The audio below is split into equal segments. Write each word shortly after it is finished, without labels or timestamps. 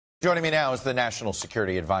Joining me now is the National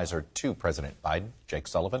Security Advisor to President Biden, Jake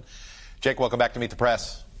Sullivan. Jake, welcome back to Meet the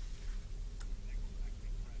Press.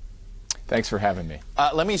 Thanks for having me.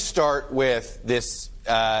 Let me start with this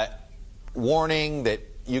warning that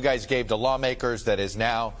you guys gave to lawmakers that has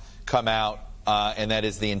now come out, and that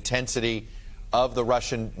is the intensity of the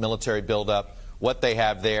Russian military buildup, what they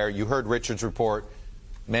have there. You heard Richard's report.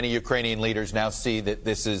 Many Ukrainian leaders now see that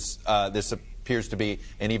this appears to be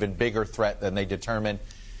an even bigger threat than they determined.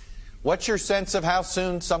 What's your sense of how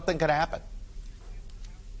soon something could happen?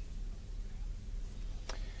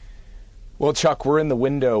 Well, Chuck, we're in the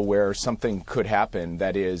window where something could happen.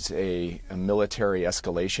 That is, a military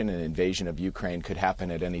escalation, an invasion of Ukraine could happen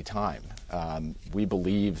at any time. We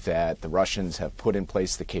believe that the Russians have put in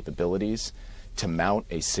place the capabilities to mount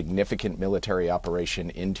a significant military operation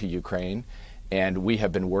into Ukraine, and we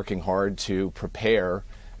have been working hard to prepare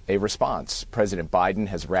a response. President Biden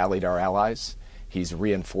has rallied our allies. He's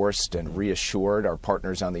reinforced and reassured our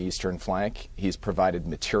partners on the eastern flank. He's provided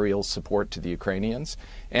material support to the Ukrainians,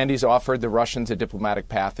 and he's offered the Russians a diplomatic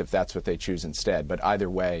path if that's what they choose instead. But either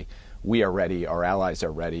way, we are ready, our allies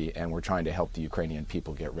are ready, and we're trying to help the Ukrainian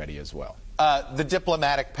people get ready as well. The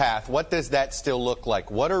diplomatic path, what does that still look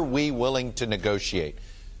like? What are we willing to negotiate?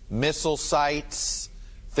 Missile sites,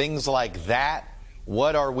 things like that?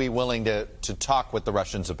 What are we willing to talk with the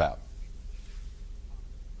Russians about?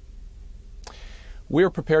 We're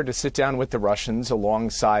prepared to sit down with the Russians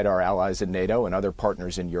alongside our allies in NATO and other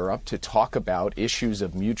partners in Europe to talk about issues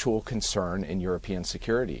of mutual concern in European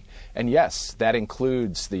security. And yes, that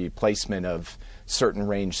includes the placement of certain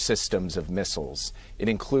range systems of missiles. It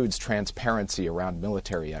includes transparency around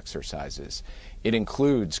military exercises. It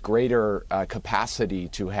includes greater capacity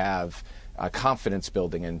to have confidence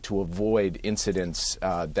building and to avoid incidents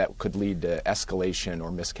that could lead to escalation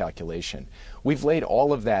or miscalculation. We've laid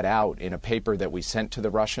all of that out in a paper that we sent to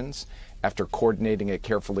the Russians after coordinating it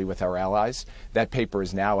carefully with our allies. That paper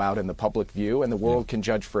is now out in the public view, and the world can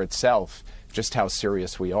judge for itself just how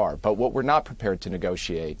serious we are. But what we're not prepared to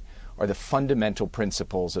negotiate are the fundamental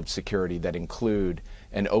principles of security that include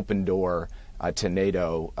an open door to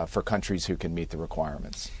NATO for countries who can meet the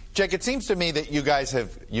requirements. Jake, it seems to me that you guys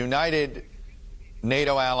have united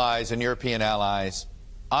NATO allies and European allies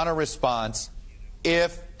on a response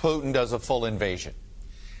if Putin does a full invasion.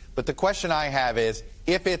 But the question I have is,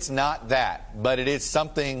 if it's not that, but it is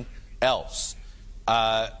something else,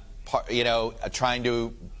 trying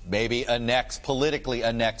to maybe politically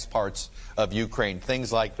annex parts of Ukraine,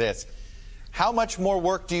 things like this, how much more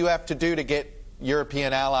work do you have to do to get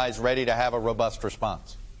European allies ready to have a robust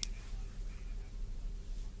response?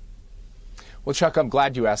 Well, Chuck, I'm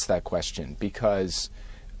glad you asked that question because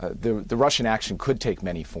the Russian action could take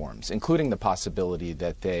many forms, including the possibility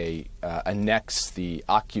that they annex the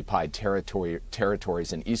occupied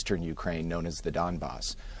territories in eastern Ukraine known as the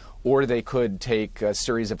Donbass. Or they could take a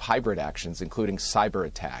series of hybrid actions, including cyber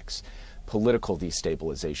attacks, political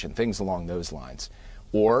destabilization, things along those lines.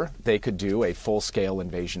 Or they could do a full-scale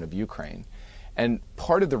invasion of Ukraine. And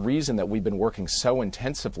part of the reason that we've been working so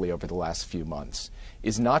intensively over the last few months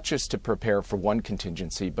is not just to prepare for one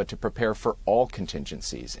contingency, but to prepare for all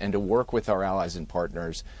contingencies and to work with our allies and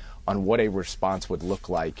partners on what a response would look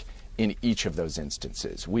like in each of those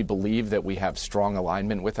instances. We believe that we have strong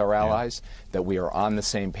alignment with our allies, that we are on the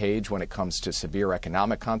same page when it comes to severe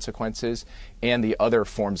economic consequences and the other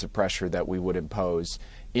forms of pressure that we would impose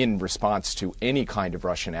in response to any kind of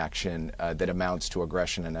Russian action that amounts to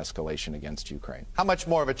aggression and escalation against Ukraine. How much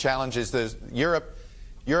more of a challenge is this? Europe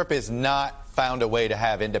has not found a way to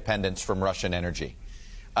have independence from Russian energy.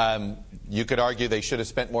 You could argue they should have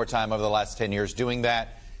spent more time over the last 10 years doing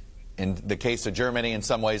that. In the case of Germany, in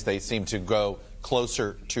some ways, they seem to go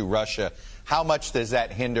closer to Russia. How much does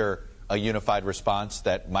that hinder a unified response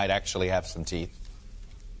that might actually have some teeth?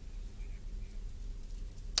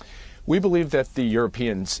 We believe that the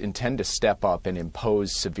Europeans intend to step up and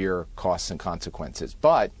impose severe costs and consequences.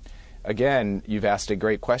 But again, you've asked a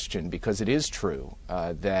great question because it is true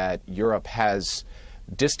that Europe has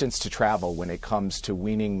distance to travel when it comes to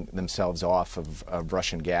weaning themselves off of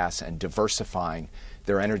Russian gas and diversifying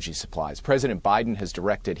their energy supplies. President Biden has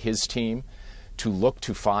directed his team to look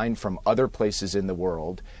to find from other places in the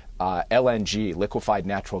world LNG, liquefied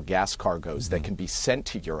natural gas cargoes that can be sent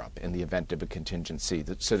to Europe in the event of a contingency,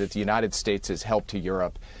 so that the United States' help to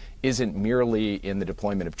Europe isn't merely in the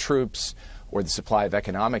deployment of troops or the supply of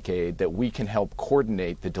economic aid, that we can help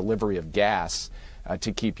coordinate the delivery of gas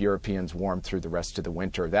to keep Europeans warm through the rest of the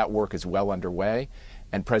winter. That work is well underway,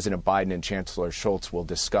 and President Biden and Chancellor Scholz will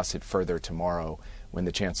discuss it further tomorrow when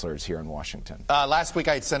the Chancellor is here in Washington. Last week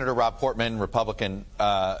I had Senator Rob Portman, Republican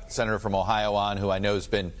senator from Ohio, on, who I know has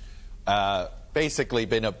been basically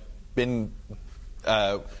been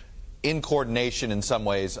in coordination in some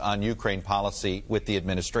ways on Ukraine policy with the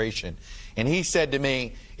administration. And he said to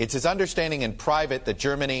me, it's his understanding in private that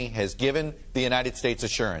Germany has given the United States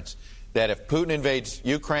assurance that if Putin invades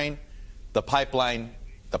Ukraine, the pipeline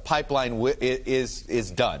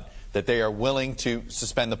is done, that they are willing to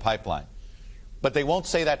suspend the pipeline. But they won't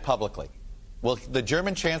say that publicly. Will the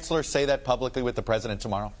German chancellor say that publicly with the president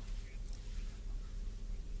tomorrow?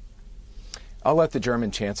 I'll let the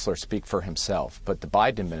German chancellor speak for himself, but the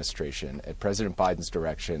Biden administration, at President Biden's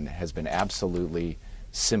direction, has been absolutely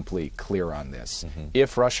simply clear on this.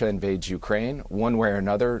 If Russia invades Ukraine, one way or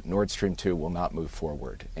another, Nord Stream 2 will not move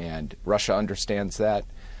forward. And Russia understands that.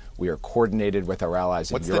 We are coordinated with our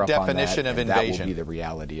allies in Europe on that. What's the definition of invasion? That will be the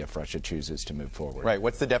reality if Russia chooses to move forward. Right.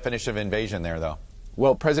 What's the definition of invasion there, though?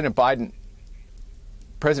 Well, President Biden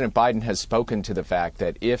has spoken to the fact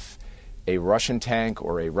that if a Russian tank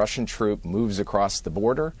or a Russian troop moves across the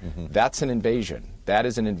border, that's an invasion. That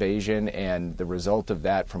is an invasion, and the result of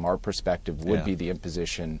that, from our perspective, would be the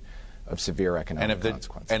imposition of severe economic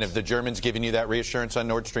consequences. And have the Germans given you that reassurance on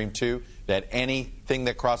Nord Stream 2, that anything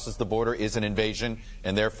that crosses the border is an invasion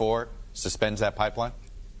and therefore suspends that pipeline?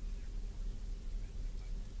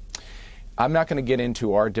 I'm not going to get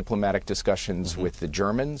into our diplomatic discussions with the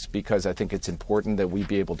Germans because I think it's important that we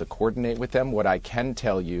be able to coordinate with them. What I can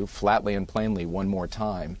tell you flatly and plainly one more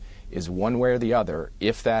time is one way or the other,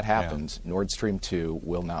 if that happens, Nord Stream 2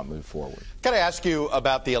 will not move forward. Got to ask you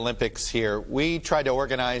about the Olympics here. We tried to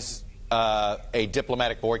organize a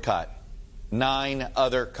diplomatic boycott. 9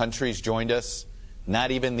 other countries joined us,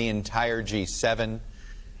 not even the entire G7.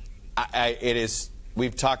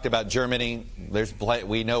 We've talked about Germany.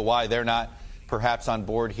 We know why they're not perhaps on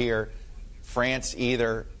board here. France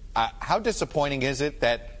either. How disappointing is it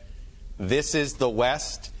that this is the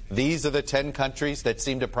West? These are the 10 countries that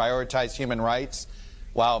seem to prioritize human rights,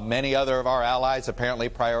 while many other of our allies apparently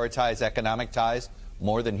prioritize economic ties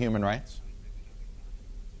more than human rights?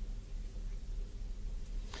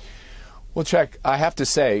 Well, Chuck, I have to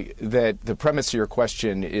say that the premise of your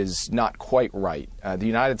question is not quite right. The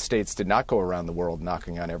United States did not go around the world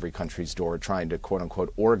knocking on every country's door trying to, quote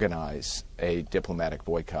unquote, organize a diplomatic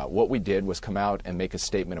boycott. What we did was come out and make a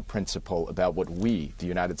statement of principle about what we, the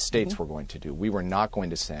United States, were going to do. We were not going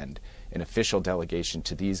to send an official delegation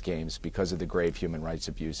to these games because of the grave human rights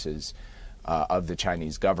abuses of the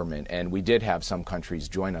Chinese government, and we did have some countries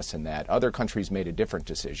join us in that. Other countries made a different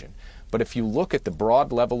decision. But if you look at the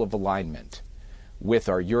broad level of alignment with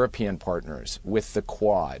our European partners, with the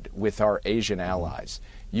Quad, with our Asian allies,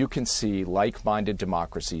 you can see like-minded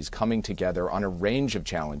democracies coming together on a range of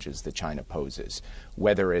challenges that China poses,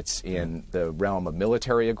 whether it's in the realm of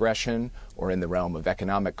military aggression or in the realm of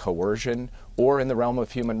economic coercion or in the realm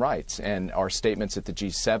of human rights. And our statements at the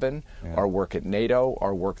G7, our work at NATO,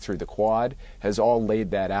 our work through the Quad has all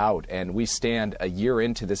laid that out. And we stand a year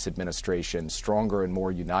into this administration stronger and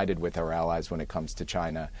more united with our allies when it comes to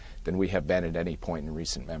China than we have been at any point in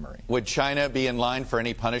recent memory. Would China be in line for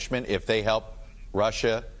any punishment if they help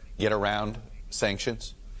Russia get around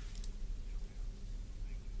sanctions?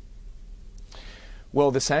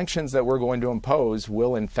 Well, the sanctions that we're going to impose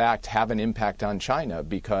will, in fact, have an impact on China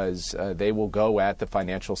because they will go at the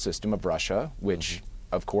financial system of Russia, which,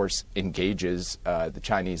 of course, engages the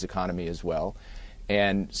Chinese economy as well.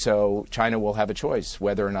 And so China will have a choice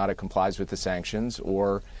whether or not it complies with the sanctions,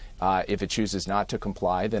 or if it chooses not to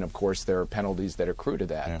comply, then, of course, there are penalties that accrue to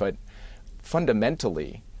that. But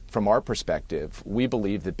fundamentally, from our perspective, we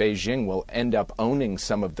believe that Beijing will end up owning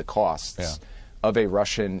some of the costs of a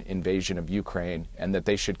Russian invasion of Ukraine, and that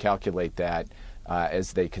they should calculate that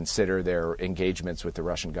as they consider their engagements with the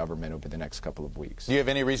Russian government over the next couple of weeks. Do you have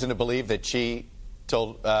any reason to believe that Xi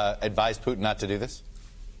advised Putin not to do this?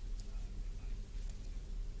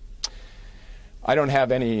 I don't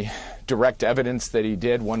have any direct evidence that he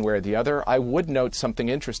did one way or the other. I would note something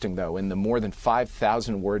interesting, though. In the more than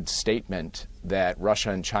 5,000-word statement that Russia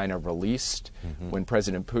and China released when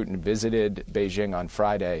President Putin visited Beijing on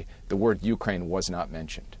Friday, the word Ukraine was not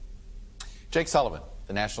mentioned. Jake Sullivan,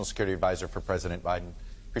 the National Security Advisor for President Biden.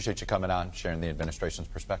 Appreciate you coming on, sharing the administration's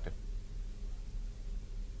perspective.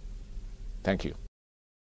 Thank you.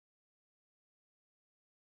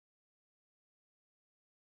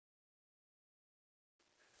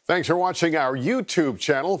 Thanks for watching our YouTube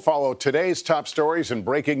channel. Follow today's top stories and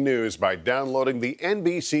breaking news by downloading the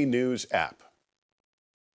NBC News app.